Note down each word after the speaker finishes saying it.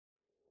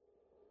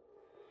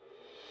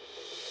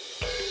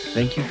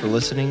Thank you for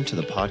listening to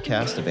the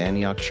podcast of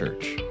Antioch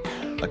Church,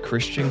 a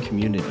Christian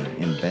community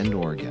in Bend,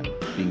 Oregon,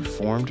 being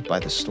formed by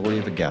the story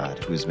of a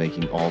God who is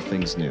making all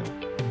things new,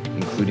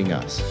 including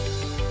us.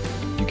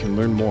 You can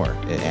learn more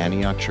at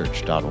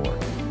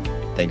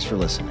antiochchurch.org. Thanks for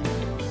listening.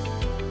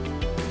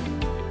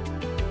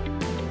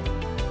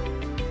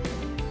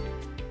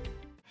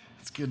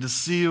 It's good to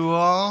see you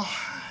all,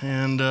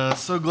 and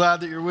so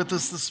glad that you're with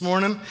us this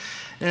morning.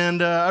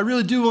 And I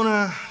really do want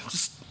to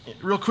just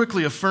real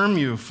quickly affirm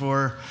you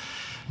for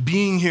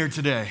being here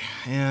today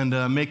and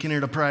making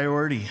it a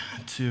priority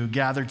to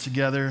gather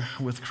together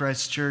with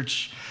Christ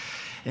Church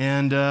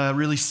and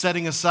really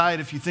setting aside,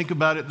 if you think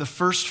about it, the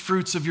first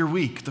fruits of your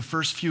week, the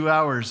first few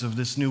hours of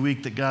this new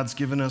week that God's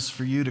given us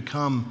for you to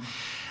come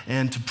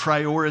and to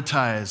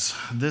prioritize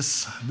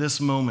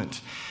this moment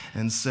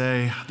and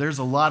say, there's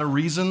a lot of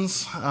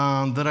reasons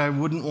that I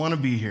wouldn't want to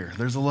be here.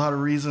 There's a lot of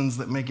reasons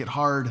that make it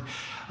hard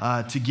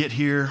to get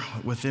here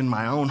within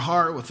my own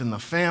heart, within the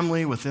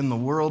family, within the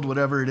world,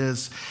 whatever it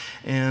is.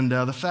 And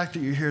the fact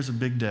that you're here is a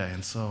big day,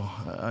 and so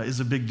is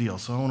a big deal.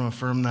 So I want to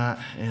affirm that,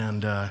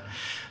 and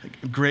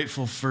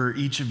grateful for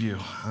each of you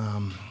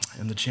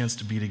and the chance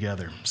to be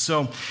together.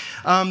 So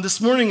this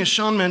morning, as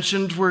Sean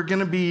mentioned, we're going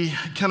to be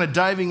kind of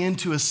diving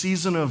into a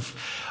season of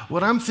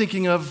what I'm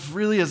thinking of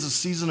really as a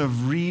season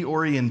of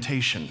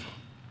reorientation.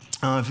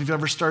 If you've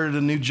ever started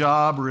a new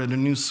job or at a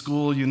new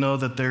school, you know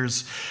that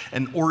there's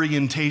an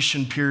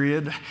orientation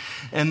period.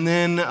 And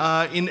then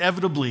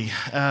inevitably,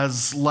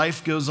 as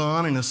life goes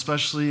on, and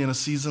especially in a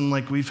season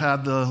like we've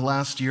had the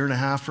last year and a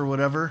half or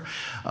whatever,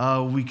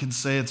 we could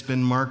say it's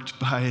been marked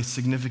by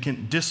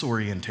significant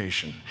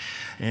disorientation.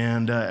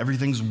 And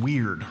everything's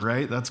weird,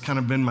 right? That's kind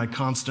of been my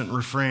constant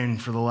refrain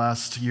for the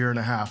last year and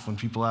a half when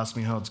people ask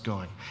me how it's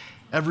going.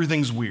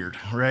 Everything's weird,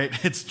 right?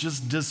 It's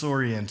just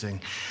disorienting.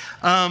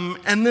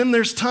 And then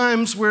there's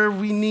times where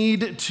we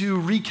need to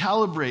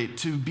recalibrate,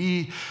 to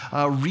be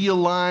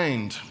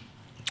realigned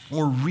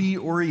or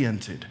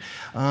reoriented,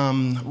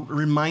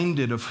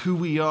 reminded of who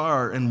we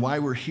are and why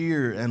we're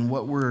here and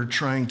what we're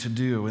trying to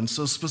do. And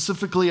so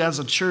specifically as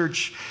a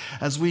church,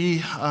 as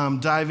we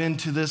dive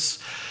into this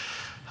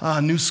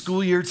new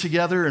school year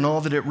together and all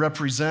that it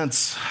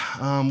represents,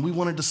 we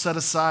wanted to set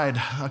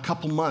aside a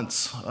couple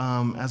months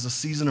as a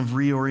season of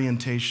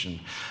reorientation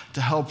to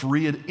help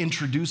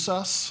reintroduce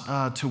us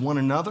to one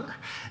another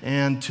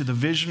and to the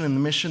vision and the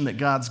mission that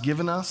God's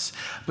given us,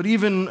 but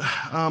even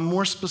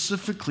more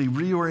specifically,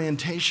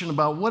 reorientation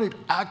about what it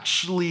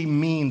actually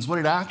means, what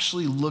it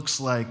actually looks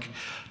like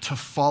to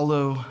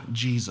follow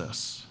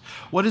Jesus.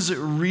 What does it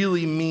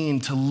really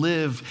mean to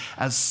live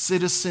as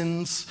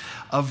citizens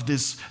of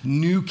this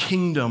new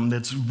kingdom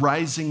that's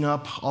rising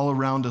up all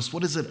around us?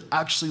 What does it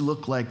actually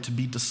look like to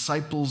be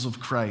disciples of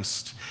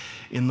Christ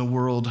in the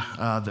world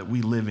that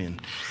we live in?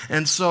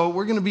 And so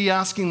we're going to be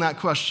asking that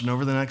question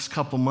over the next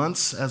couple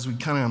months as we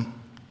kind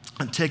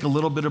of take a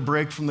little bit of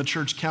break from the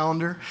church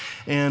calendar.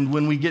 And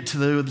when we get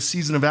to the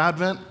season of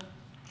Advent,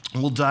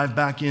 we'll dive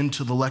back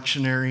into the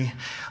lectionary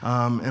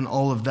and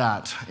all of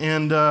that.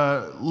 And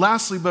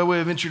lastly, by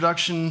way of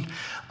introduction,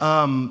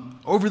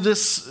 over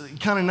this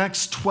kind of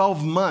next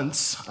 12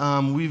 months,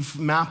 we've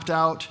mapped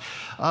out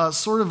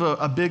sort of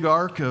a big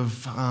arc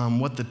of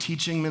what the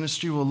teaching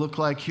ministry will look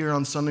like here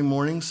on Sunday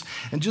mornings.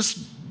 And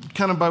just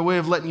kind of by way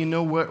of letting you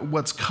know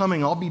what's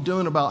coming, I'll be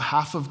doing about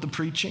half of the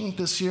preaching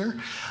this year,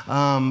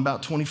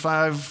 about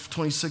 25,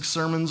 26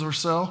 sermons or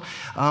so.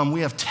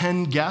 We have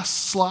 10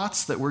 guest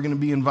slots that we're going to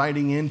be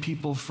inviting in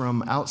people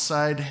from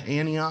outside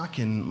Antioch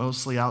and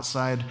mostly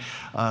outside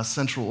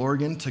Central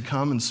Oregon to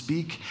come and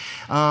speak.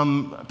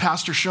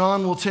 Pastor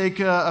Sean will take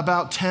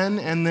about 10,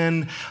 and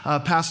then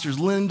Pastors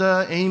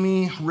Linda,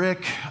 Amy,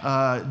 Rick,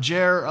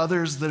 Jer,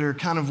 others that are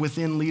kind of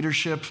within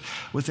leadership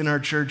within our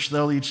church,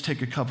 they'll each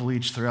take a couple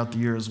each throughout the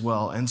year as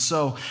well. And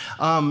so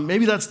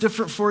maybe that's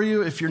different for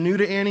you if you're new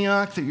to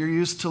Antioch, that you're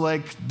used to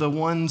like the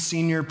one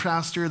senior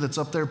pastor that's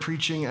up there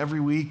preaching every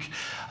week,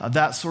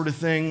 that sort of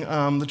thing.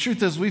 The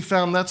truth is we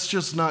found that's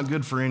just not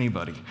good for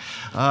anybody.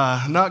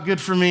 Not good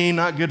for me,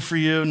 not good for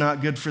you,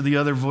 not good for the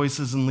other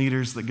voices and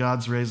leaders that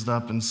God's raised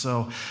up. And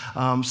so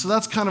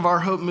that's kind of our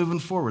hope moving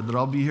forward, that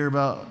I'll be here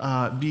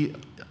be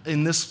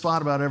in this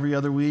spot about every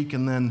other week,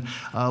 and then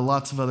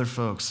lots of other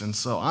folks. And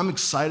so I'm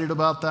excited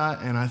about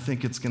that, and I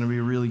think it's going to be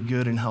really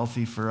good and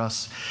healthy for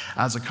us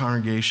as a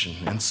congregation.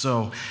 And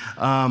so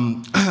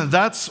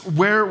that's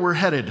where we're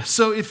headed.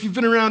 So if you've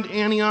been around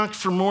Antioch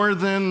for more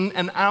than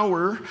an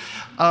hour,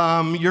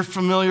 you're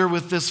familiar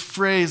with this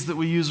phrase that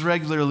we use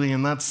regularly,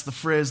 and that's the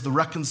phrase, the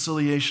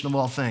reconciliation of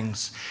all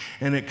things.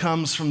 And it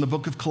comes from the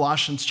book of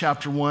Colossians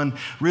chapter 1,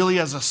 really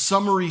as a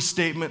summary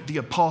statement the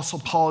Apostle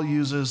Paul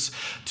uses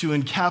to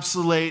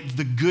encapsulate encapsulate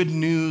the good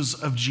news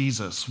of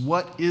Jesus.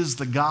 What is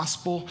the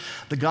gospel?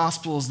 The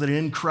gospel is that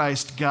in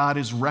Christ, God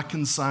is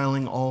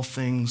reconciling all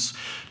things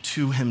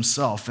to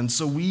himself. And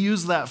so we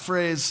use that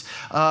phrase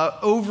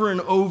over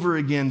and over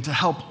again to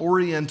help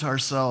orient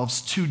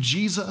ourselves to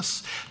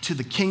Jesus, to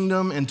the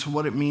kingdom, and to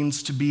what it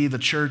means to be the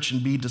church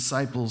and be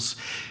disciples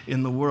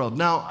in the world.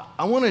 Now,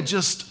 I want to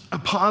just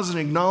pause and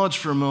acknowledge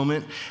for a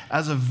moment,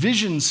 as a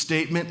vision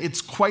statement,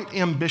 it's quite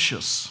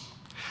ambitious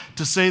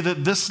to say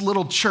that this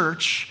little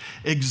church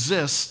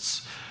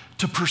exists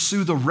to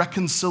pursue the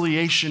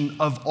reconciliation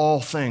of all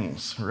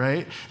things,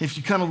 right? If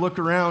you kind of look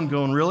around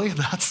going, really?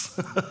 That's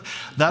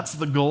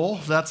the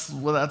goal?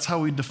 That's how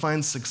we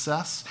define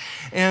success?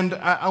 And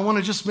I want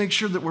to just make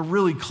sure that we're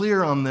really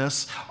clear on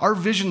this. Our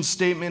vision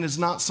statement is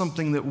not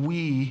something that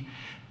we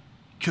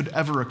could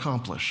ever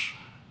accomplish,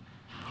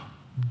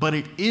 but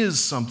it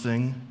is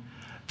something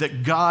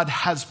that God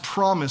has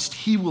promised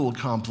he will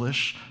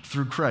accomplish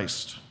through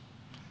Christ.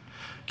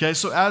 Okay,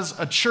 so as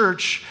a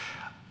church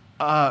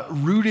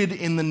rooted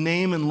in the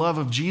name and love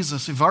of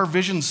Jesus, if our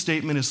vision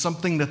statement is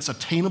something that's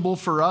attainable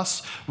for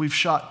us, we've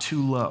shot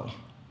too low.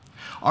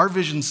 Our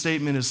vision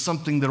statement is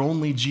something that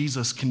only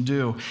Jesus can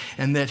do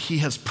and that he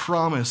has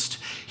promised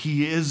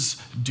he is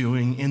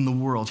doing in the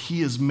world.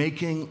 He is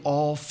making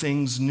all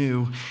things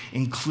new,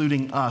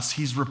 including us.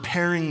 He's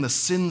repairing the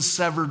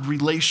sin-severed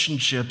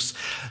relationships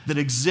that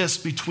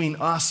exist between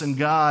us and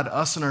God,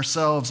 us and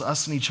ourselves,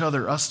 us and each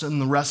other, us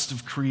and the rest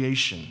of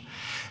creation.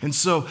 And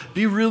so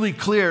be really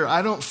clear,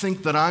 I don't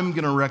think that I'm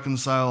going to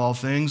reconcile all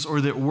things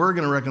or that we're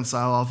going to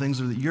reconcile all things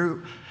or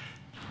that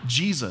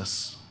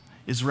Jesus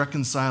is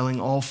reconciling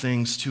all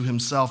things to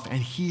himself,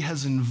 and he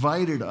has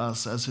invited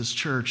us as his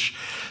church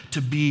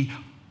to be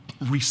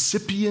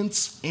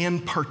recipients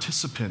and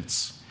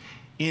participants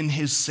in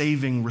his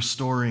saving,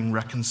 restoring,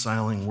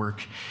 reconciling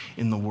work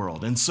in the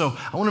world. And so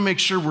I want to make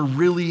sure we're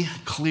really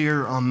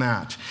clear on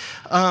that.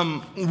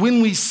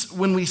 When we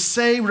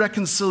say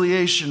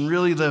reconciliation,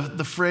 really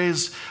the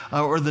phrase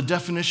or the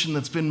definition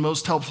that's been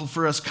most helpful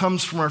for us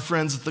comes from our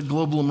friends at the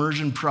Global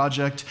Immersion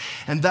Project,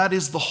 and that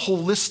is the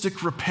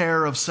holistic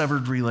repair of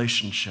severed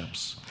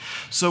relationships.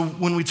 So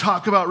when we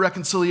talk about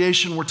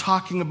reconciliation, we're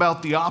talking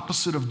about the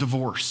opposite of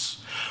divorce.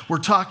 We're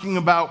talking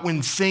about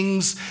when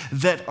things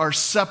that are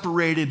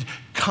separated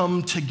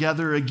come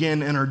together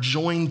again and are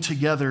joined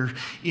together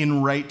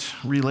in right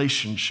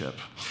relationship.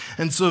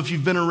 And so if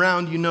you've been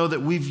around, you know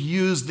that we've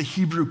used the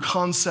Hebrew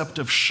concept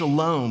of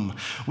shalom,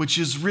 which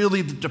is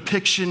really the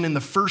depiction in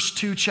the first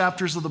 2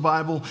 chapters of the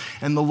Bible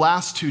and the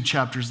last 2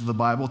 chapters of the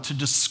Bible to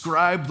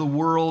describe the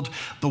world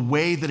the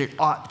way that it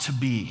ought to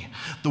be,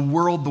 the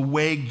world the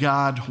way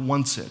God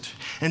wants it.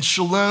 And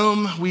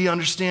shalom, we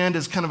understand,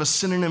 as kind of a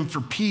synonym for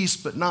peace,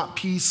 but not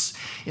peace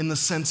in the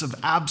sense of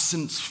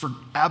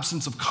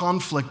absence of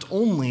conflict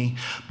only,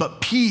 but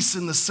peace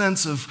in the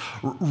sense of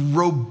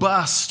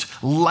robust,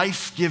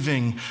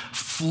 life-giving,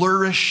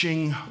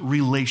 flourishing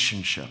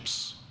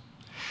relationships.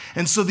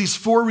 And so these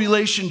 4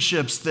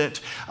 relationships that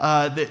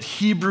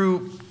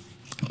Hebrew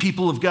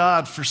people of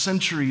God for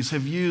centuries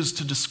have used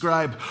to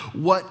describe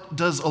what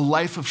does a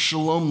life of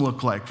shalom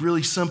look like.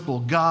 Really simple: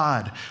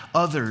 God,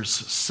 others,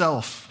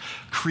 self,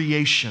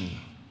 creation.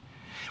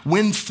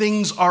 When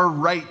things are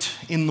right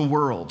in the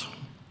world,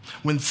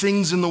 when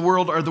things in the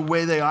world are the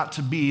way they ought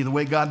to be, the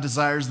way God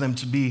desires them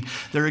to be,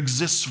 there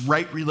exists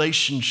right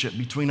relationship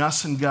between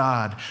us and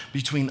God,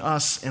 between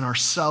us and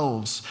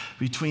ourselves,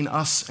 between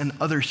us and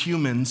other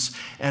humans,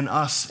 and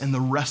us and the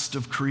rest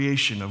of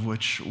creation of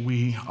which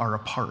we are a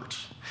part.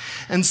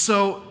 And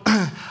so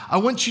I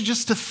want you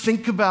just to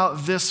think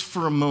about this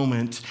for a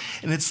moment,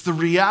 and it's the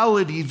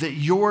reality that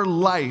your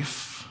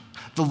life,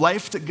 the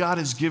life that God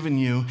has given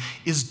you,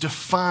 is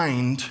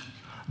defined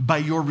by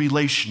your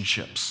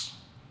relationships.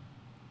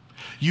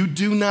 You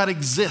do not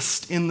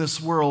exist in this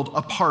world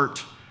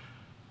apart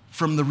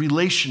from the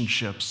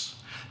relationships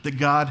that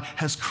God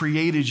has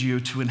created you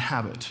to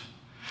inhabit.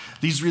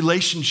 These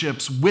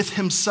relationships with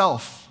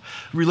himself,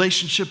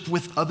 relationship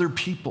with other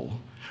people,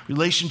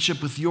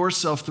 relationship with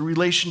yourself, the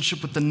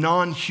relationship with the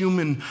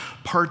non-human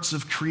parts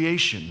of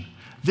creation.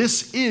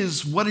 This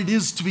is what it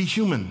is to be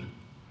human,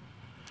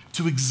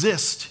 to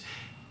exist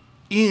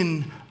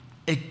in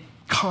a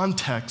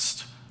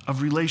context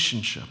of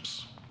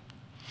relationships.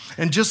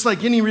 And just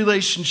like any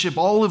relationship,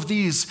 all of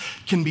these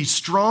can be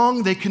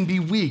strong, they can be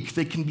weak,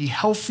 they can be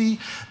healthy,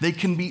 they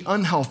can be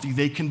unhealthy,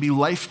 they can be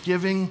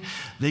life-giving,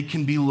 they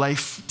can be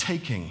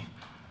life-taking.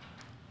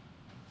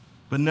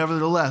 But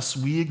nevertheless,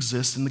 we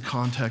exist in the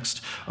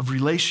context of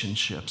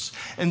relationships.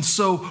 And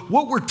so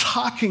what we're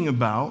talking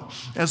about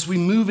as we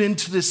move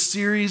into this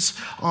series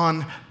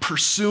on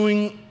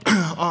pursuing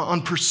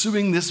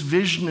this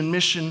vision and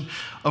mission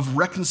of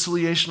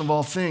reconciliation of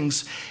all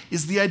things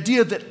is the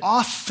idea that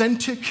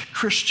authentic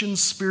Christian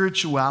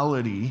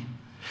spirituality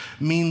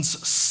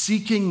means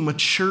seeking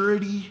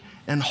maturity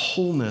and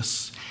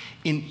wholeness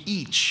in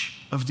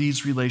each of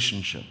these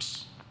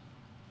relationships.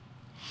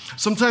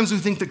 Sometimes we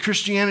think that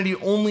Christianity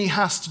only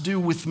has to do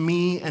with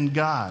me and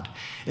God,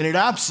 and it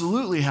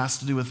absolutely has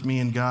to do with me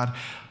and God,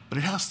 but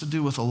it has to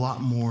do with a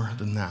lot more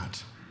than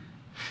that.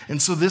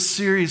 And so this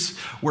series,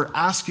 we're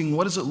asking,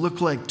 what does it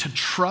look like to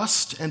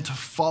trust and to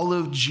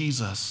follow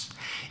Jesus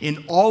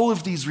in all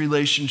of these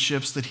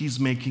relationships that he's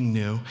making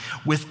new,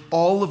 with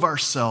all of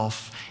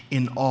ourself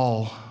in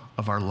all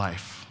of our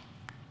life?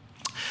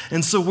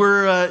 And so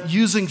we're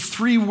using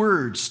 3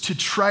 words to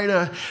try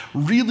to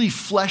really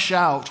flesh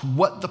out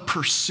what the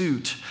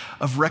pursuit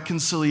of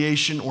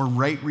reconciliation or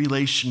right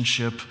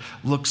relationship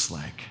looks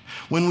like.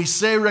 When we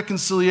say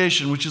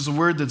reconciliation, which is a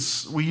word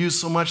we use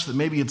so much that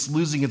maybe it's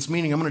losing its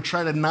meaning, I'm going to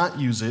try to not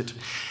use it.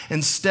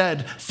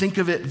 Instead, think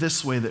of it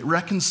this way, that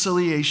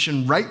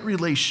reconciliation, right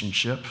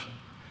relationship,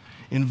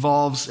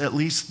 involves at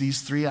least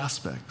these 3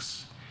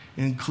 aspects.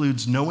 It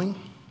includes knowing,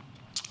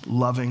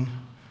 loving,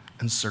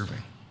 and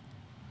serving.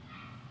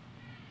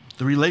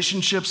 The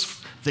relationships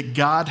that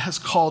God has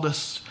called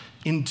us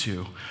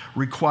into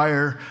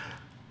require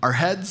our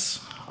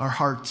heads, our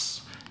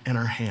hearts, and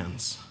our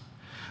hands.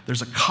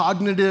 There's a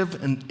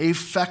cognitive, an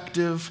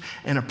affective,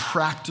 and a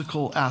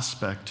practical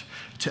aspect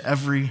to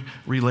every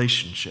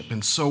relationship.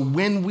 And so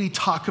when we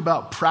talk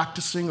about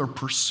practicing or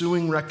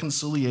pursuing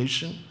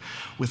reconciliation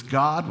with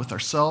God, with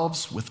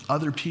ourselves, with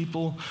other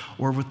people,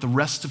 or with the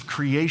rest of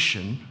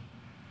creation,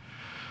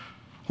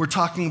 we're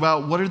talking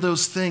about what are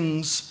those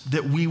things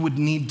that we would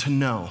need to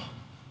know.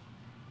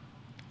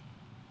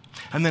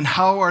 And then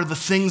how are the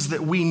things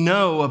that we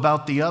know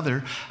about the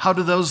other, how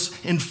do those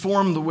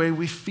inform the way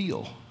we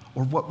feel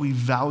or what we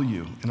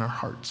value in our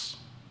hearts?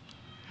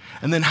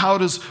 And then how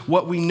does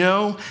what we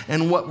know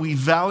and what we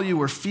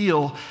value or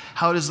feel,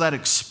 how does that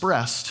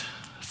expressed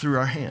through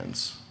our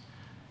hands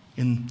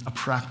in a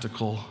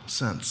practical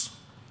sense?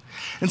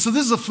 And so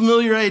this is a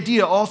familiar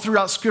idea all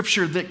throughout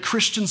Scripture that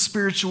Christian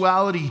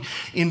spirituality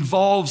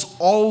involves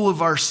all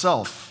of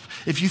ourself.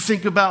 If you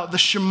think about the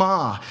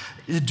Shema,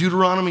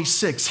 Deuteronomy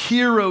 6,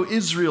 "Hear, O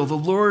Israel, the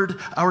Lord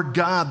our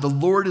God, the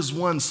Lord is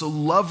one, so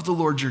love the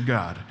Lord your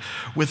God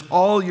with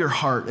all your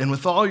heart and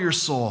with all your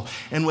soul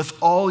and with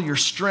all your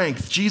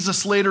strength."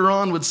 Jesus later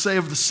on would say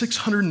of the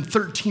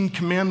 613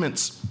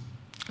 commandments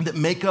that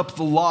make up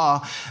the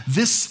law,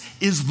 this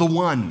is the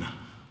one.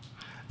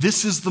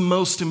 This is the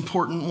most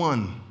important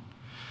one.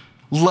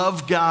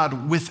 Love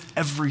God with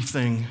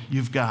everything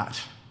you've got.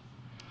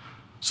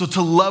 So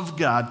to love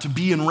God, to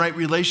be in right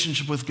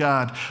relationship with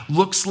God,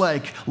 looks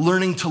like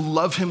learning to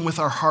love him with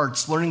our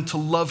hearts, learning to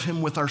love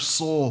him with our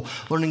soul,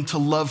 learning to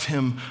love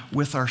him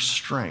with our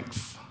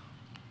strength.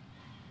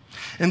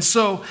 And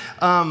so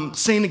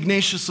St.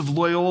 Ignatius of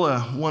Loyola,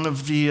 one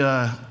of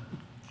the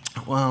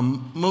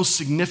most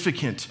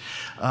significant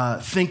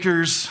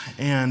thinkers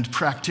and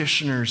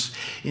practitioners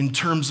in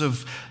terms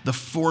of the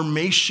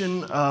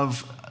formation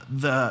of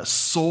the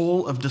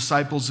soul of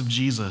disciples of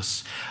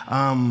Jesus,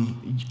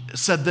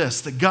 said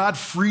this, that God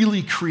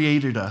freely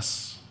created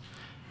us.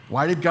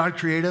 Why did God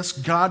create us?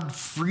 God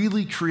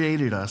freely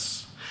created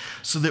us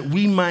so that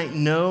we might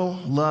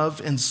know,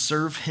 love, and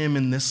serve him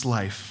in this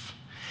life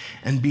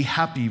and be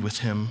happy with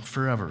him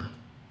forever.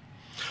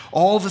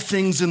 All the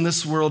things in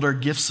this world are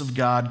gifts of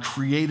God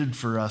created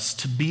for us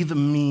to be the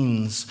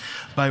means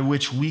by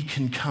which we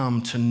can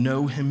come to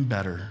know him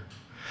better,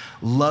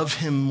 love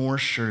him more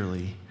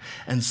surely,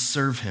 and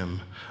serve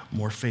him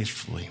more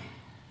faithfully.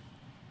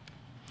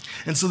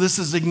 And so this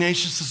is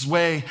Ignatius'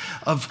 way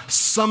of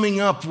summing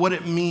up what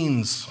it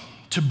means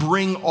to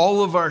bring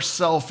all of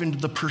ourself into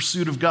the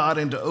pursuit of God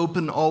and to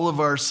open all of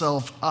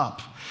ourself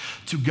up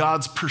to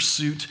God's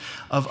pursuit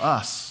of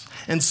us.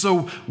 And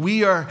so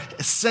we are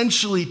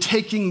essentially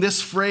taking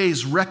this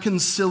phrase,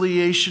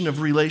 reconciliation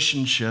of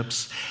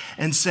relationships,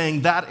 and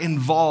saying that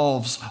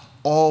involves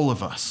all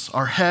of us,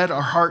 our head,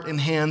 our heart,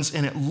 and hands,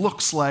 and it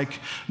looks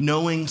like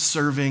knowing,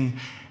 serving,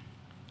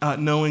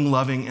 knowing,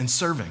 loving, and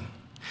serving.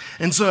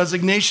 And so as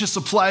Ignatius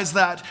applies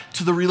that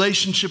to the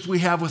relationship we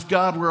have with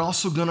God, we're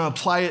also going to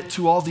apply it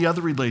to all the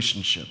other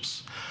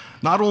relationships.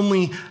 Not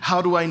only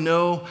how do I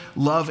know,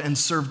 love, and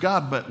serve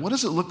God, but what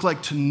does it look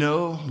like to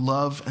know,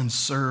 love, and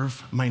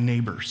serve my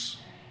neighbors?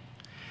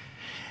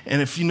 And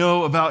if you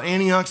know about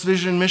Antioch's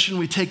vision and mission,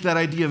 we take that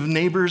idea of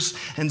neighbors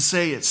and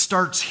say it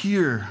starts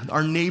here,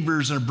 our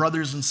neighbors, our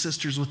brothers and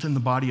sisters within the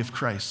body of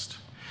Christ.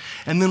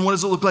 And then what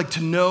does it look like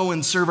to know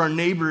and serve our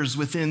neighbors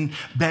within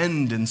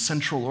Bend and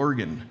Central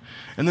Oregon?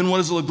 And then what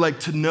does it look like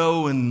to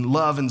know and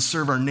love and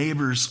serve our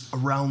neighbors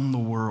around the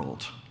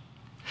world?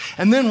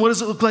 And then what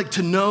does it look like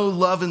to know,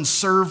 love, and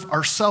serve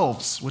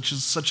ourselves, which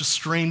is such a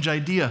strange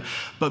idea.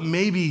 But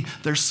maybe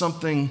there's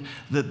something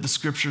that the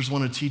scriptures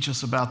want to teach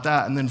us about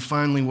that. And then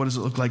finally, what does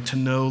it look like to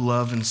know,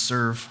 love, and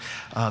serve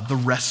the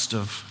rest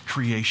of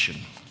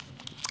creation?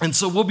 And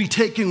so we'll be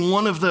taking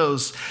one of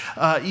those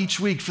each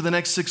week for the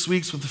next 6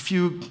 weeks with a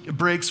few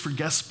breaks for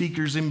guest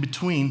speakers in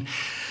between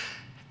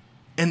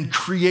and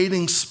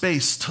creating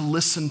space to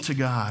listen to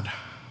God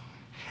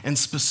and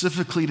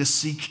specifically to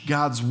seek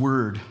God's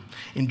word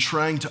in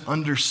trying to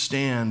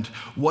understand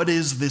what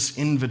is this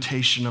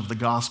invitation of the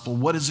gospel?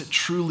 What does it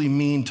truly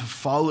mean to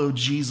follow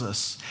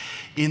Jesus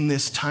in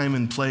this time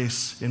and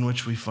place in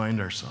which we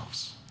find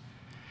ourselves?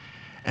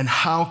 And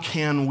how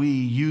can we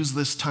use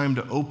this time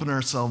to open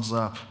ourselves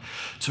up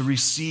to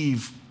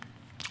receive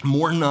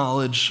more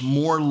knowledge,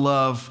 more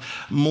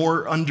love,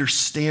 more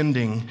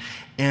understanding,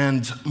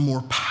 and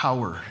more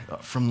power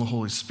from the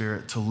Holy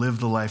Spirit to live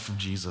the life of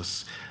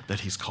Jesus that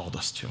he's called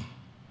us to.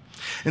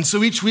 And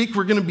so each week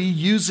we're going to be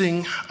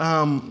using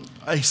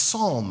a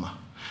psalm.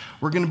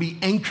 We're going to be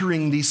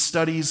anchoring these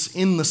studies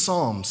in the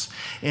Psalms.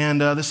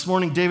 And this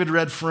morning David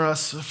read for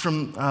us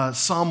from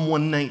Psalm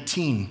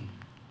 119.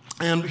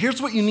 And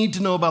here's what you need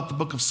to know about the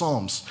book of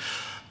Psalms.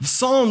 The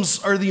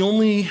Psalms are the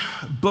only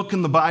book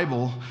in the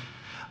Bible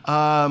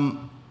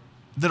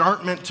that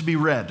aren't meant to be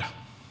read.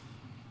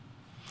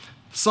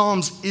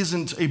 Psalms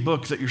isn't a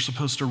book that you're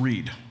supposed to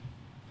read.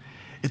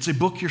 It's a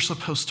book you're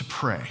supposed to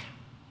pray.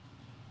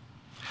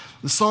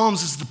 The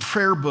Psalms is the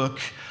prayer book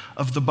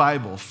of the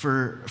Bible.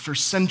 For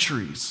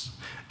centuries,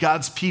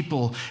 God's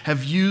people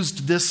have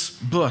used this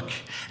book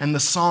and the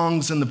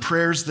songs and the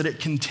prayers that it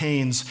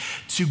contains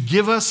to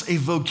give us a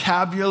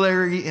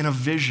vocabulary and a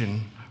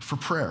vision for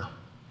prayer.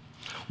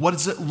 What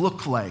does it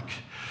look like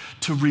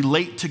to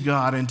relate to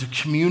God and to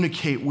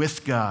communicate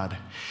with God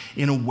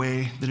in a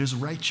way that is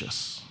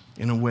righteous,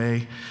 in a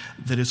way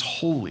that is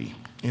holy,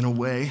 in a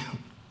way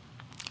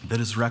that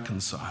is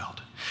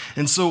reconciled?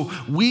 And so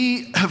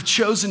we have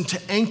chosen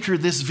to anchor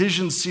this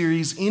vision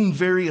series in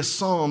various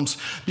Psalms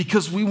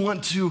because we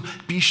want to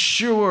be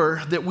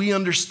sure that we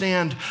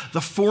understand the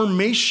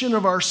formation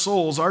of our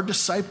souls, our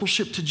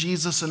discipleship to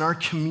Jesus, and our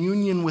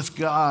communion with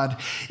God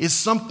is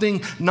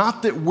something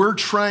not that we're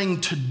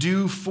trying to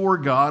do for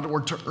God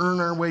or to earn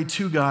our way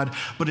to God,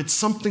 but it's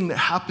something that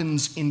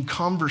happens in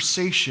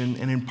conversation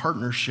and in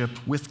partnership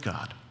with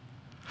God.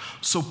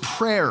 So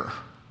prayer,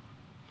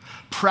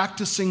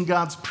 practicing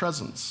God's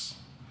presence,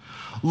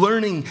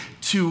 learning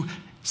to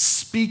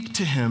speak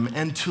to him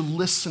and to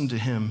listen to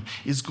him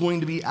is going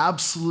to be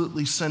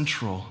absolutely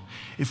central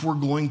if we're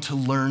going to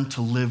learn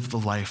to live the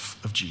life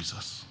of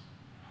Jesus.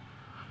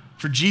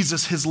 For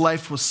Jesus, his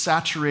life was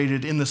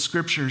saturated in the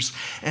scriptures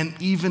and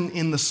even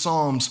in the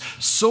Psalms,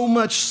 so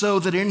much so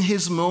that in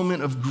his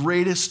moment of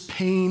greatest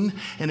pain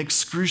and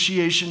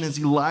excruciation as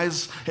he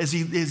lies, as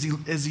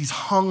he's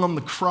hung on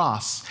the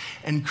cross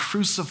and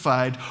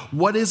crucified,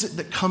 what is it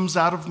that comes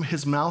out of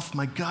his mouth?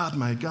 My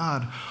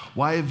God,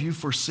 why have you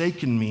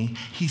forsaken me?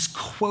 He's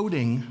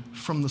quoting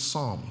from the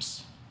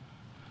Psalms.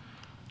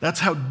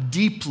 That's how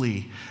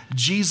deeply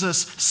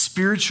Jesus'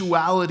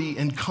 spirituality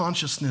and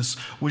consciousness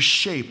was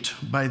shaped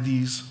by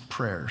these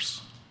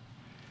prayers.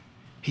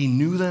 He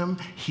knew them,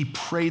 he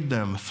prayed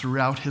them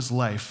throughout his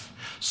life,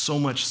 so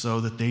much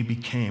so that they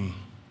became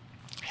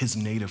his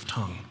native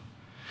tongue.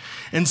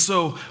 And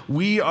so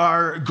we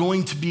are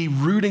going to be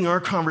rooting our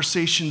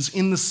conversations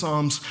in the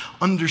Psalms,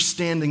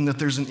 understanding that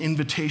there's an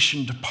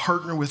invitation to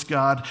partner with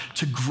God,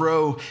 to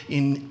grow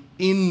in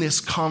this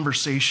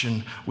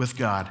conversation with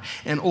God,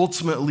 and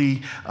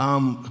ultimately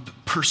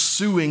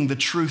pursuing the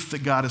truth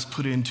that God has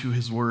put into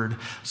his word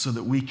so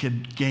that we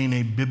could gain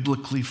a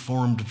biblically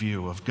formed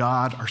view of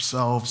God,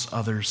 ourselves,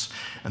 others,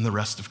 and the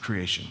rest of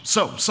creation.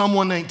 So Psalm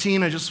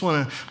 119, I just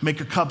want to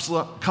make a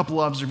couple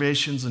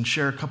observations and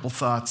share a couple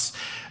thoughts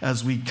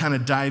as we kind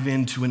of dive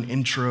into an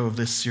intro of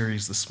this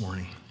series this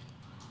morning.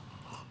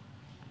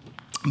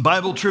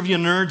 Bible trivia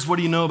nerds, what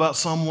do you know about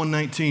Psalm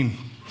 119?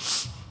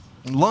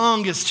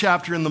 Longest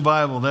chapter in the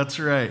Bible, that's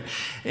right.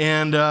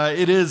 And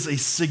it is a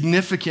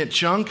significant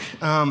chunk.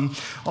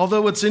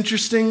 Although what's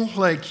interesting,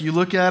 like you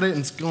look at it and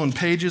it's going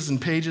pages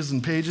and pages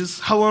and pages.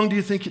 How long do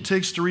you think it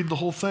takes to read the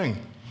whole thing?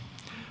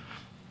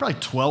 Probably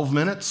 12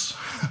 minutes,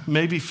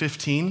 maybe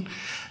 15.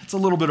 It's a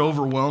little bit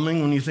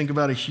overwhelming when you think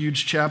about a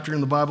huge chapter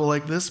in the Bible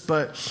like this,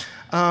 but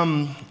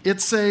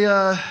it's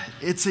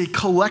a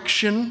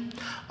collection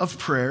of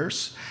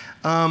prayers.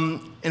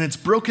 And it's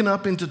broken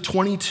up into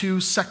 22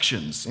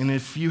 sections. And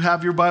if you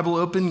have your Bible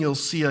open, you'll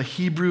see a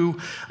Hebrew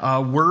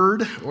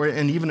word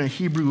and even a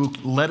Hebrew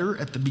letter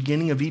at the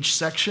beginning of each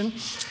section.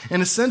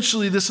 And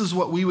essentially, this is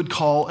what we would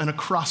call an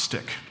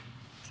acrostic.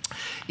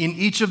 In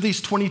each of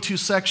these 22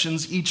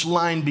 sections, each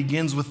line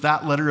begins with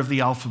that letter of the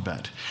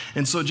alphabet.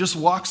 And so it just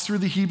walks through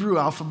the Hebrew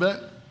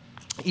alphabet.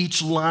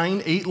 Each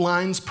line, 8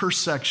 lines per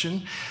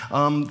section.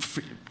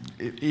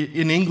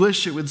 In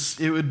English, it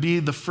would be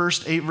the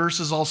first 8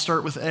 verses all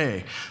start with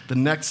A. The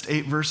next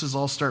 8 verses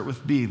all start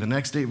with B. The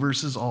next 8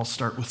 verses all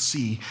start with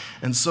C,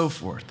 and so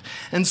forth.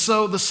 And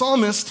so the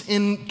psalmist,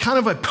 in kind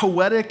of a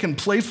poetic and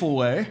playful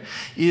way,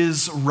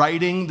 is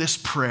writing this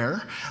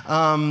prayer,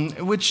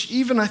 which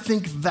even I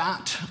think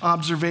that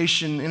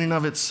observation in and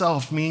of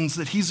itself means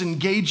that he's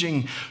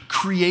engaging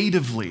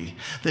creatively,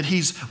 that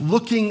he's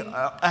looking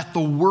at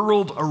the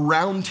world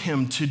around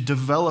him to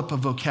develop a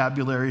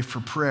vocabulary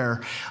for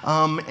prayer.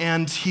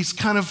 And he's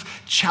kind of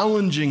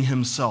challenging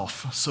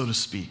himself, so to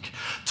speak,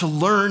 to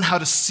learn how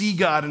to see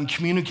God and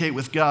communicate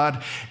with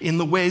God in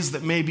the ways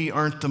that maybe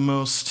aren't the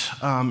most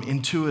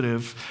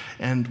intuitive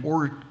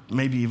or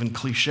maybe even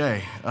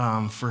cliche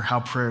for how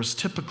prayers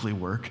typically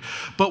work.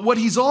 But what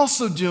he's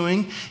also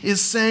doing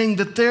is saying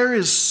that there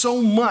is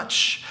so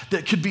much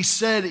that could be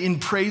said in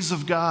praise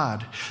of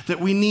God that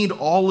we need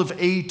all of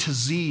A to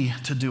Z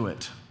to do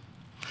it.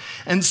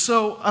 And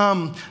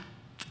so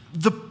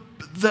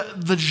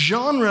the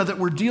genre that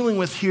we're dealing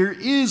with here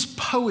is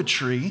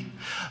poetry,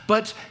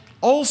 but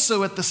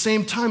also at the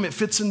same time, it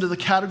fits into the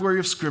category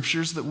of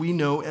scriptures that we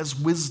know as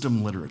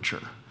wisdom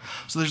literature.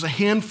 So there's a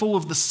handful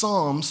of the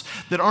Psalms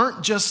that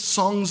aren't just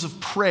songs of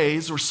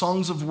praise or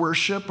songs of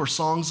worship or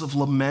songs of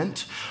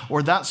lament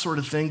or that sort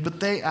of thing,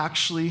 but they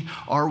actually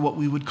are what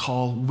we would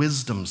call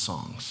wisdom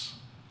songs.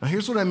 Now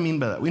here's what I mean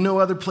by that. We know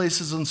other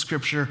places in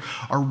Scripture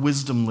are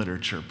wisdom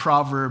literature,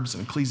 Proverbs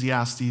and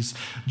Ecclesiastes,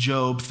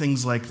 Job,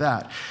 things like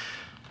that.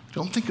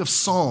 Don't think of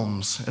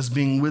Psalms as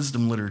being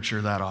wisdom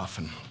literature that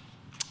often.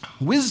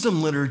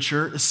 Wisdom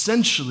literature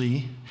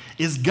essentially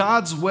is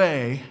God's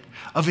way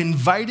of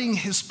inviting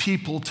his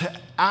people to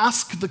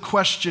ask the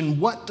question,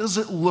 what does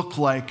it look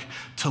like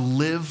to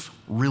live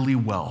really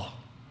well?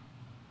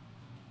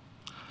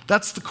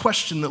 That's the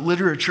question that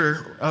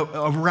literature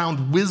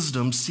around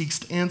wisdom seeks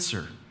to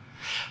answer.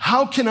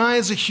 How can I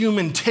as a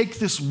human take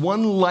this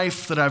one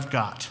life that I've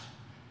got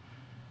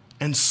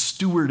and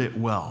steward it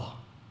well?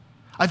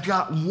 I've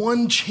got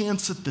one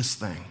chance at this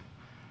thing,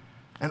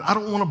 and I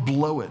don't want to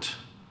blow it.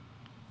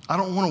 I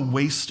don't want to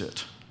waste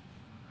it.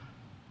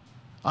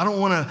 I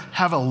don't want to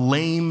have a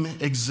lame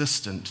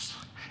existence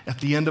at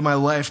the end of my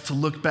life to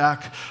look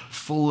back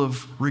full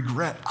of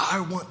regret. I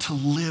want to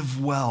live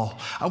well.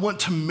 I want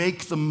to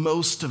make the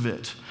most of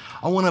it.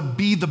 I want to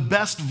be the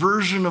best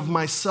version of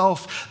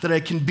myself that I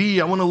can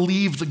be. I want to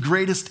leave the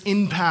greatest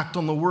impact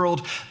on the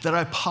world that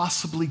I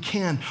possibly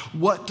can.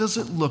 What does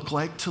it look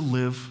like to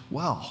live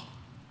well?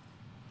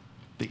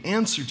 The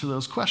answer to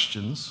those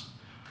questions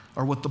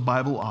are what the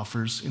Bible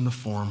offers in the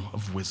form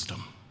of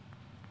wisdom.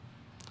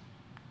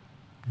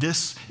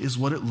 This is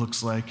what it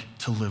looks like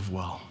to live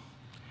well.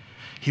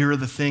 Here are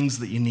the things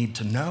that you need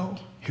to know.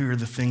 Here are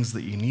the things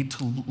that you need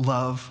to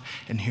love.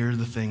 And here are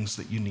the things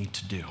that you need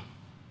to do.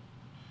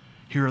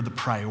 Here are the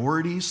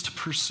priorities to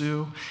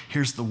pursue.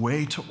 Here's the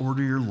way to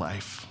order your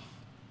life.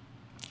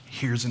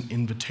 Here's an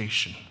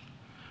invitation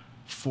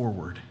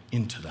forward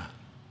into that.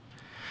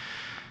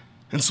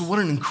 And so what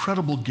an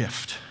incredible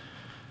gift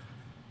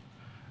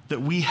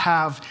that we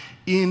have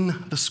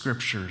in the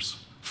Scriptures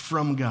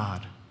from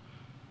God.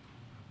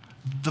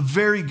 The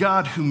very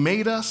God who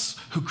made us,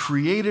 who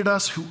created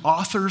us, who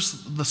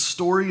authors the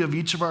story of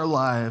each of our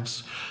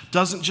lives,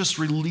 doesn't just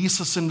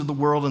release us into the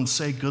world and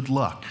say, good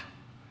luck.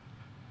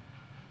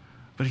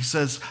 But he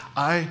says,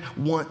 I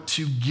want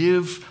to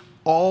give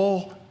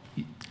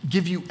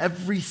you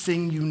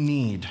everything you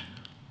need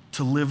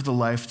to live the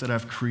life that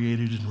I've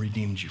created and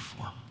redeemed you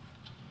for.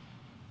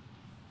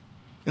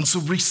 And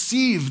so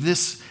receive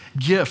this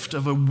gift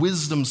of a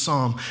wisdom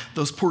psalm,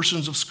 those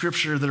portions of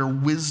Scripture that are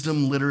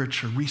wisdom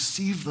literature.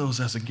 Receive those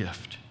as a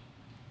gift,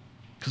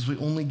 because we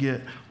only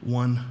get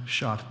one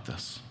shot at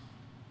this.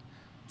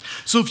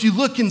 So if you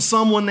look in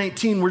Psalm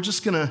 119, we're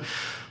just going to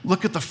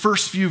look at the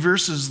first few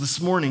verses this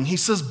morning. He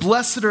says,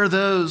 blessed are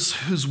those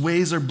whose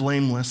ways are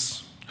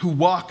blameless, who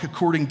walk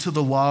according to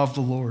the law of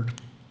the Lord.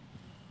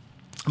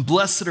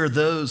 Blessed are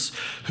those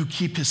who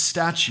keep his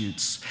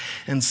statutes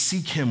and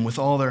seek him with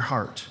all their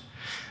heart.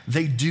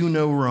 They do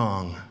no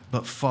wrong,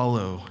 but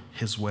follow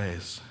his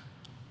ways.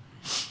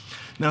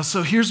 Now,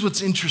 so here's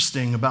what's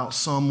interesting about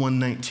Psalm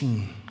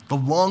 119. The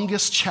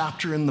longest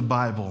chapter in the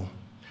Bible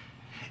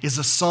is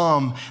a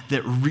psalm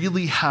that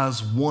really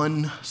has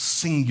one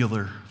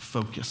singular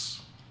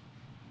focus.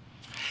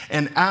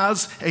 And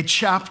as a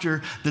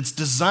chapter that's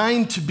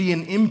designed to be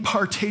an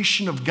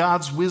impartation of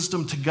God's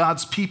wisdom to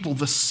God's people,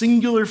 the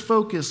singular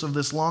focus of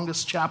this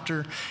longest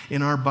chapter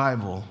in our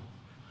Bible,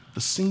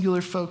 the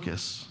singular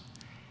focus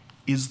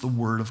is the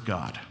Word of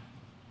God.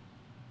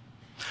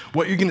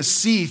 What you're going to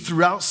see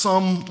throughout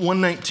Psalm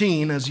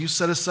 119, as you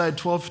set aside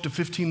 12 to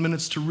 15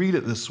 minutes to read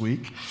it this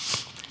week,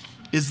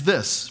 is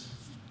this,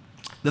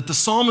 that the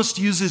psalmist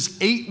uses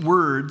 8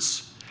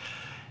 words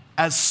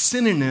as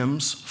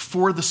synonyms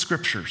for the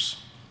Scriptures.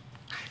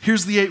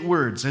 Here's the 8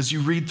 words as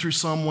you read through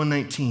Psalm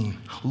 119.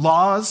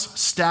 Laws,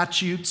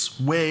 statutes,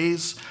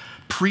 ways,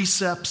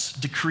 precepts,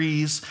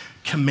 decrees,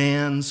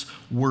 commands,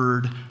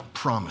 word,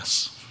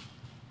 promise.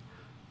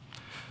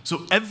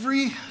 So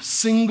every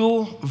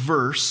single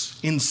verse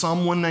in Psalm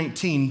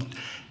 119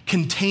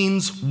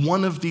 contains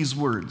one of these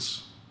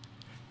words,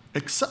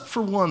 except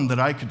for one that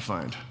I could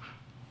find.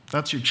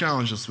 That's your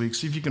challenge this week.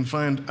 See if you can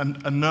find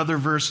another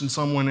verse in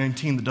Psalm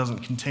 119 that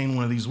doesn't contain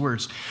one of these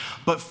words.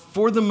 But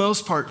for the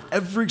most part,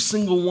 every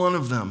single one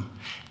of them,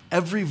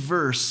 every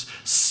verse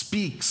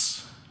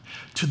speaks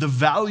to the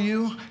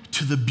value,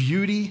 to the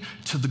beauty,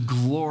 to the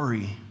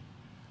glory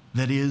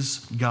that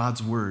is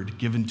God's word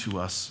given to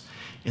us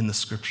in the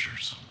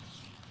Scriptures.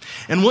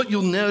 And what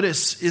you'll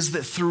notice is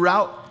that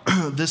throughout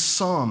this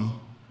psalm,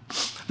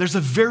 there's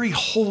a very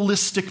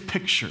holistic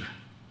picture.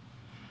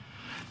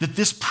 That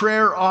this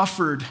prayer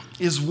offered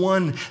is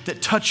one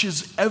that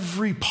touches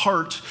every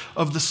part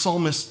of the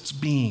psalmist's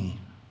being.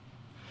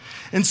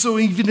 And so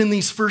even in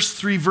these first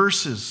 3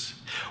 verses,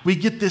 We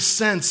get this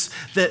sense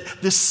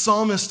that this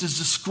psalmist is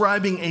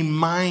describing a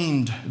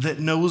mind that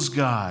knows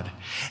God,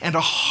 and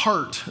a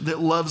heart that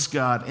loves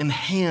God, and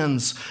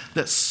hands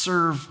that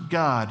serve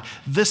God.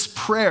 This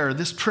prayer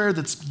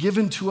that's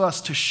given to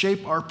us to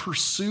shape our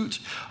pursuit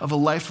of a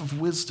life of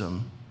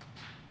wisdom,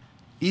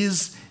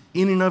 is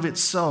in and of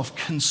itself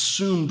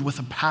consumed with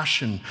a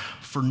passion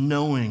for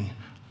knowing,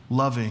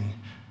 loving,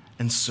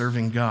 and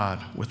serving God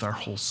with our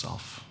whole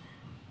self.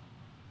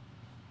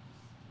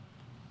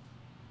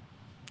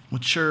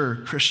 Mature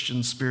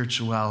Christian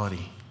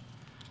spirituality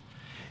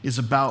is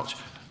about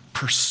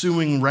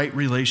pursuing right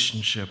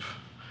relationship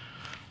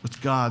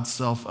with God,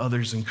 self,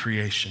 others, and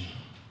creation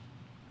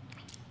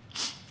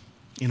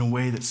in a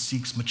way that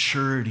seeks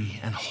maturity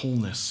and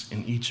wholeness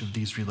in each of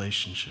these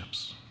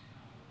relationships.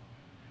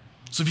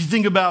 So if you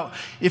think about,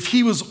 if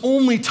he was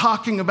only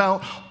talking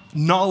about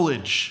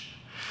knowledge,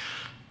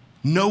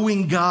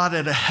 knowing God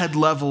at a head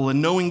level,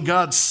 and knowing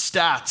God's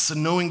stats,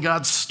 and knowing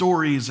God's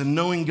stories, and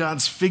knowing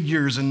God's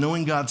figures, and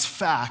knowing God's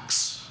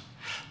facts,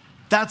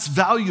 that's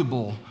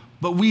valuable.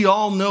 But we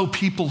all know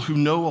people who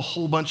know a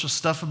whole bunch of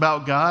stuff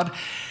about God,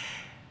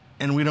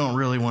 and we don't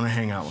really want to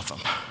hang out with them.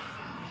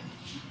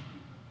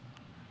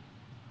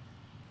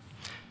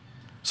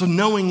 So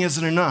knowing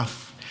isn't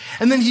enough.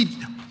 And then he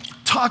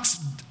talks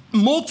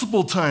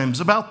multiple times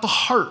about the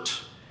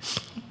heart.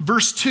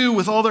 Verse 2,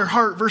 with all their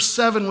heart. Verse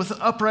 7, with an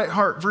upright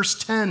heart. Verse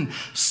 10,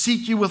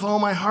 seek you with all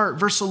my heart.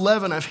 Verse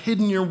 11, I've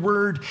hidden your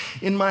word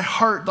in my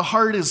heart. The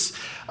heart is,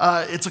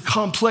 it's a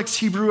complex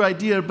Hebrew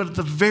idea, but at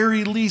the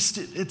very least,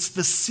 it's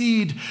the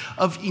seed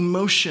of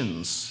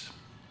emotions.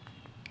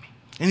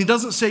 And he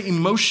doesn't say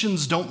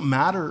emotions don't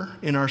matter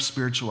in our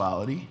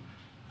spirituality.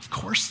 Of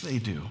course they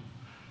do.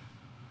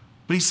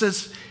 But he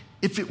says,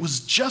 if it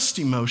was just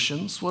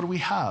emotions, what do we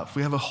have?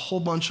 We have a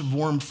whole bunch of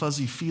warm,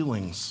 fuzzy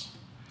feelings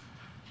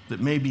that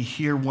may be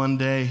here one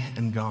day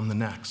and gone the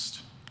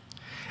next.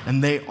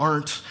 And they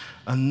aren't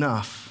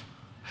enough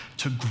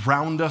to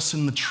ground us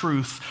in the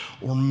truth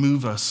or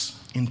move us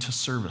into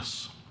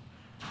service.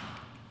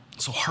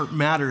 So heart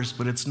matters,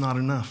 but it's not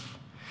enough.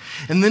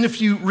 And then if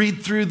you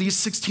read through these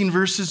 16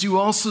 verses, you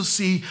also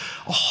see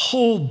a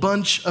whole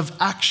bunch of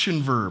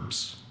action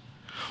verbs.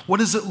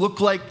 What does it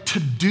look like to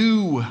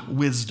do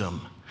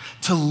wisdom,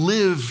 to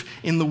live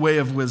in the way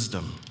of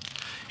wisdom?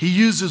 He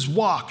uses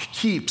walk,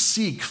 keep,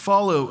 seek,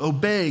 follow,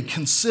 obey,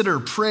 consider,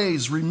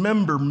 praise,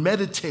 remember,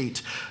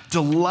 meditate,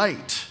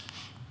 delight,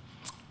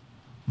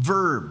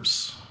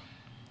 verbs,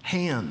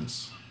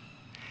 hands.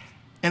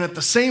 And at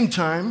the same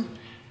time,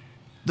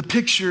 the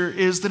picture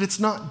is that it's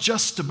not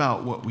just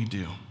about what we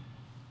do.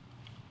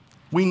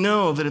 We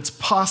know that it's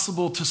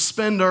possible to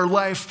spend our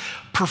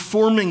life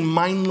performing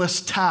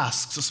mindless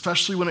tasks,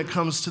 especially when it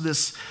comes to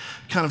this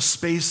kind of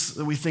space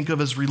that we think of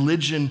as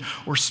religion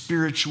or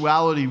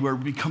spirituality, where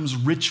it becomes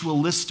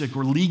ritualistic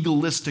or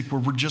legalistic,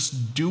 where we're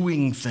just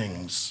doing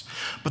things,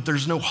 but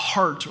there's no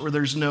heart or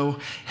there's no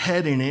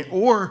head in it.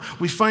 Or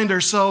we find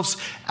ourselves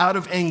out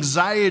of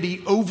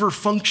anxiety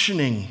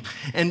over-functioning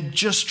and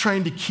just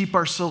trying to keep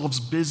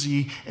ourselves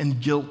busy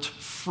and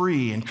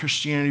guilt-free, and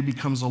Christianity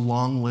becomes a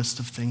long list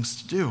of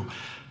things to do.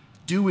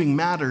 Doing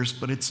matters,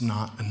 but it's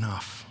not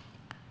enough.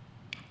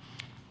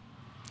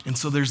 And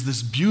so there's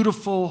this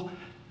beautiful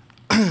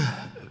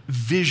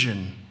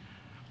vision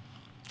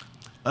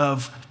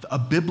of a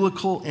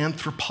biblical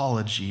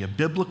anthropology, a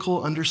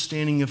biblical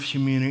understanding of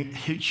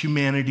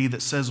humanity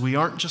that says we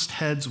aren't just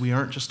heads, we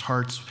aren't just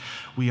hearts,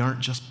 we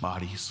aren't just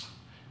bodies.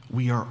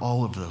 We are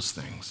all of those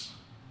things.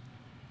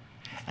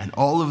 And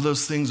all of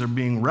those things are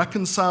being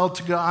reconciled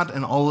to God,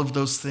 and all of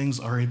those things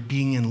are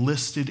being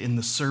enlisted in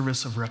the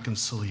service of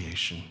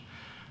reconciliation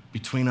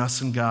between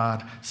us and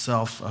God,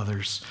 self,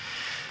 others,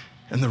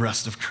 and the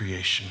rest of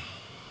creation.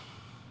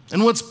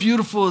 And what's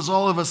beautiful is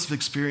all of us have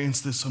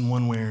experienced this in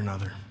one way or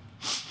another.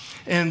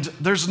 And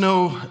there's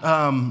no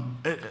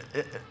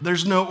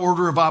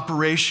order of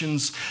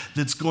operations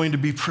that's going to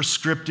be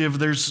prescriptive.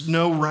 There's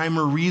no rhyme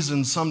or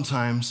reason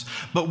sometimes.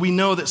 But we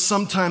know that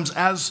sometimes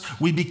as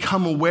we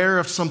become aware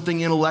of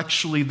something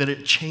intellectually, that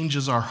it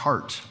changes our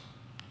heart.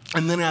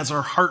 And then as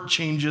our heart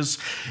changes,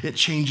 it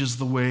changes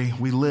the way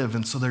we live.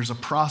 And so there's a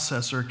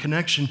process or a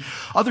connection.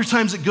 Other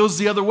times it goes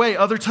the other way.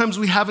 Other times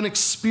we have an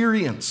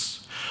experience.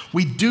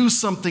 We do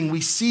something,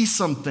 we see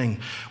something,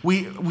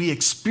 we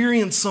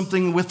experience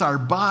something with our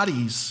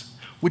bodies,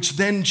 which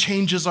then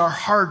changes our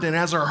heart. And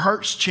as our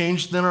hearts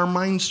change, then our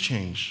minds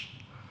change.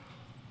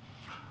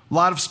 A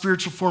lot of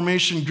spiritual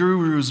formation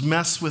gurus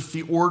mess with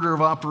the order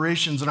of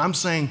operations. And I'm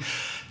saying,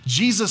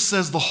 Jesus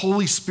says the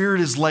Holy Spirit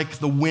is like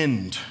the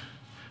wind.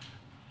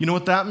 You know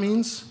what that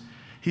means?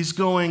 He's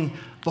going,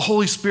 the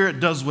Holy Spirit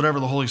does whatever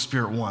the Holy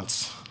Spirit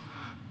wants.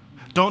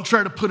 Don't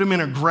try to put him in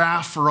a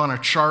graph or on a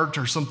chart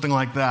or something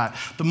like that.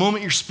 The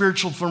moment your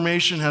spiritual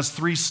formation has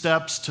 3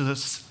 steps to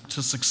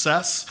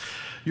success,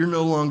 you're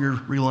no longer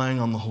relying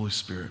on the Holy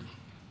Spirit.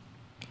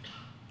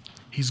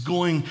 He's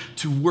going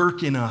to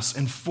work in us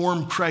and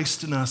form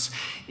Christ in us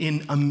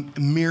in a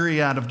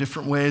myriad of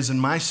different ways.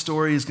 And my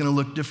story is going to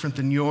look different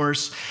than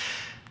yours.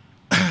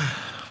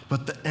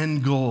 But the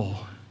end goal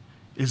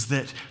is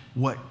that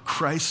what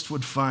Christ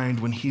would find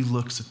when he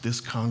looks at this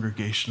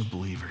congregation of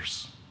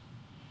believers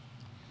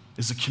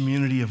is a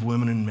community of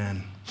women and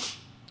men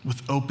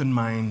with open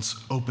minds,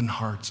 open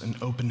hearts,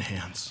 and open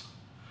hands,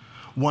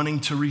 wanting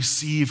to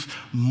receive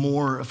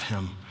more of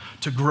him,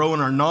 to grow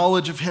in our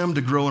knowledge of him,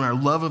 to grow in our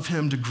love of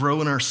him, to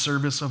grow in our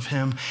service of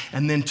him,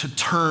 and then to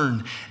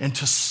turn and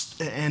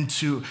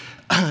to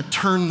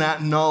turn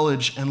that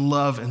knowledge and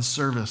love and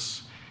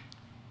service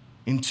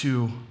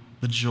into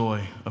the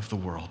joy of the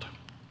world.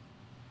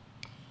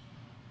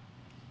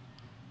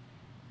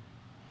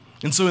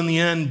 And so in the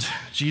end,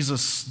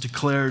 Jesus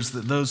declares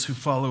that those who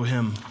follow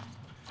him,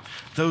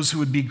 those who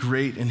would be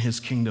great in his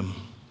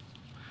kingdom,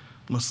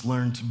 must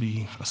learn to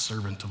be a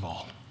servant of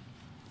all.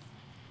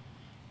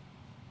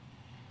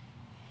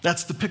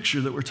 That's the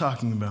picture that we're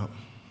talking about.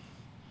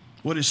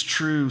 What does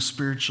true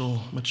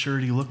spiritual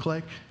maturity look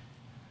like?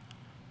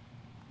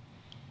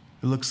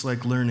 It looks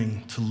like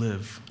learning to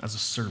live as a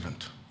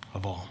servant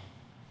of all.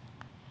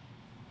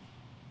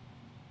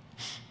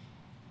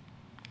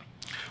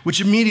 Which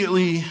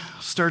immediately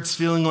starts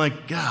feeling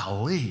like,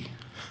 golly,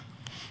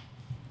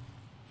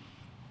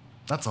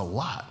 that's a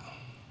lot.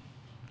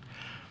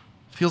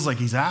 Feels like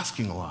he's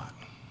asking a lot.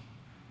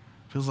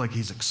 Feels like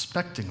he's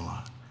expecting a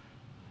lot.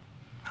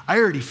 I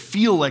already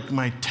feel like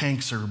my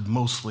tanks are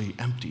mostly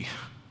empty.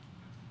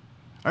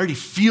 I already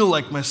feel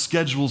like my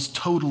schedule's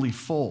totally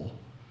full.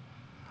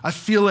 I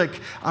feel like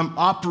I'm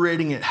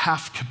operating at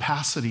half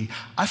capacity.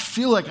 I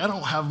feel like I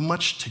don't have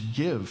much to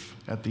give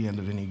at the end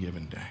of any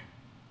given day.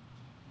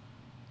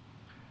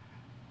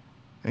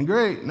 And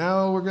great,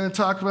 now we're going to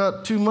talk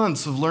about 2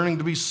 months of learning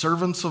to be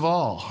servants of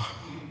all.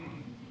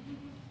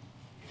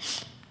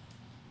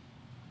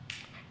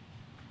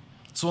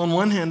 So on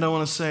one hand, I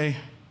want to say,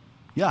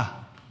 yeah,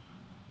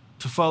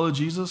 to follow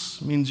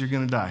Jesus means you're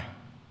going to die.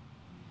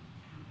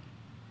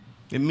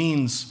 It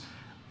means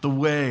the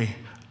way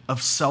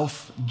of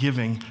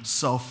self-giving,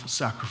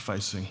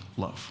 self-sacrificing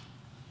love.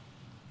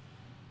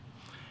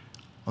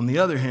 On the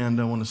other hand,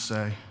 I want to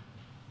say,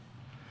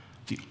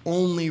 the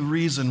only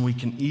reason we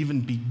can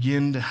even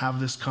begin to have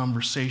this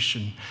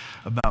conversation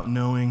about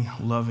knowing,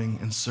 loving,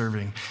 and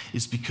serving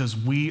is because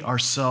we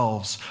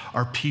ourselves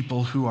are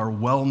people who are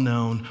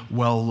well-known,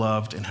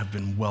 well-loved, and have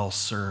been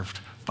well-served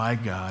by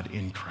God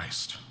in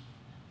Christ.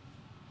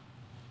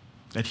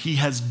 That he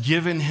has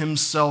given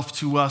himself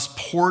to us,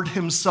 poured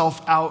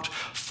himself out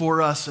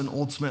for us, and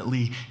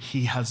ultimately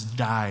he has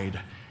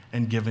died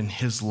and given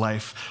his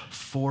life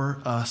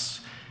for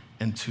us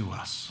and to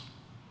us.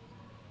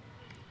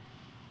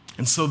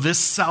 And so this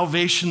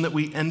salvation that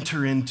we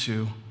enter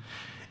into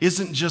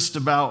isn't just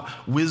about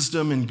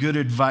wisdom and good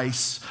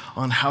advice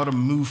on how to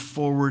move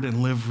forward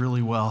and live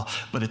really well,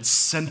 but it's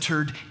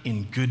centered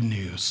in good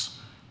news.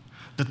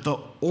 That the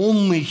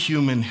only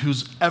human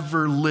who's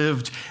ever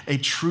lived a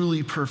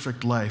truly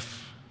perfect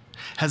life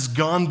has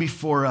gone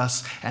before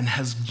us and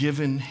has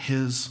given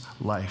his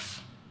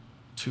life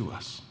to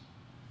us.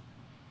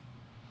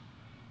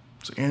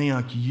 So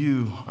Antioch,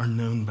 you are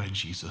known by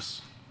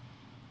Jesus.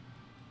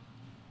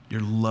 You're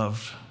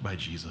loved by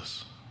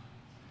Jesus.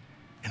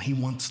 And he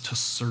wants to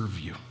serve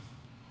you.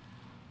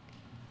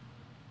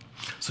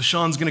 So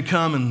Sean's going to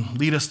come and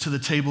lead us to the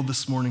table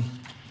this morning.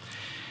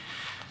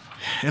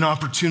 An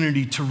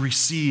opportunity to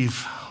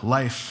receive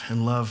life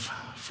and love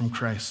from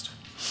Christ.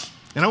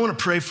 And I want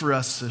to pray for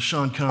us as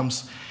Sean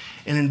comes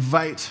and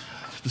invite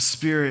the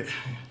Spirit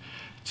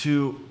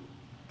to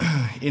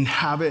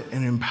inhabit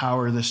and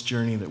empower this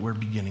journey that we're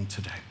beginning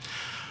today.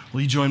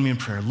 Will you join me in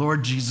prayer?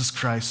 Lord Jesus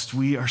Christ,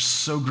 we are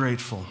so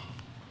grateful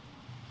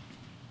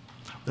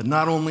that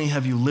not only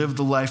have you lived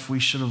the life we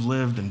should have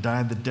lived and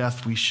died the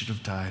death we should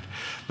have died,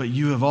 but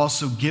you have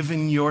also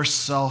given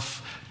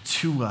yourself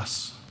to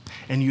us,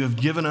 and you have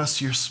given us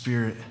your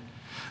Spirit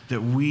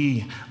that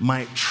we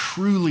might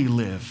truly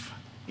live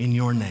in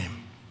your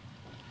name.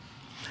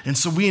 And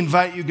so we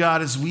invite you,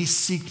 God, as we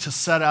seek to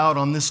set out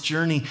on this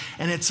journey,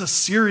 and it's a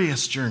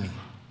serious journey.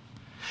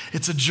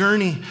 It's a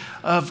journey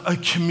of a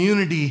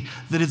community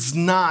that is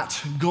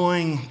not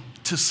going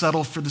to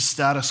settle for the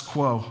status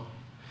quo.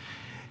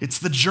 It's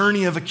the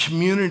journey of a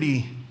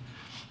community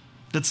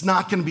that's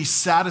not going to be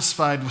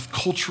satisfied with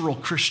cultural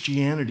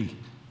Christianity.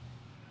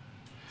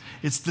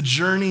 It's the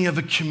journey of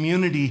a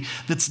community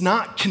that's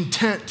not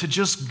content to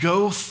just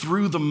go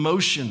through the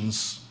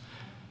motions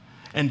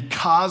and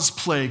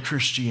cosplay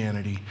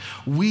Christianity.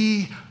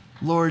 We,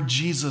 Lord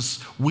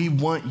Jesus, we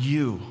want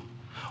you.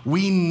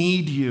 We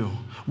need you.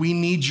 We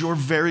need your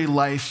very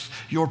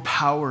life, your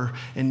power,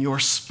 and your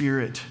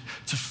Spirit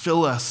to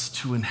fill us,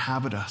 to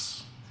inhabit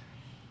us.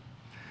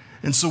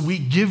 And so we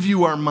give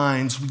you our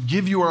minds, we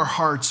give you our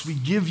hearts, we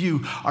give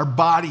you our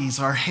bodies,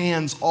 our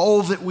hands,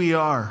 all that we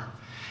are,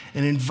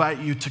 and invite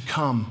you to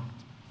come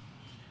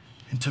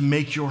and to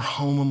make your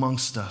home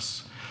amongst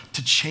us,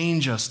 to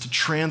change us, to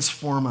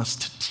transform us,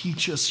 to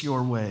teach us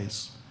your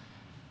ways,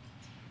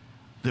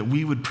 that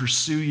we would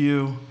pursue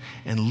you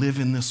and live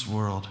in this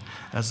world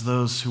as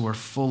those who are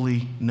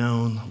fully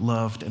known,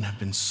 loved, and have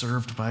been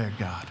served by a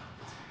God.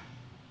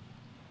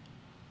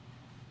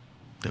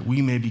 that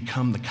we may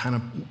become the kind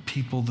of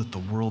people that the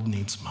world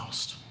needs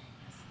most.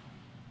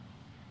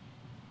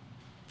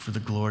 For the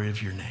glory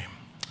of your name,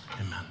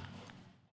 amen.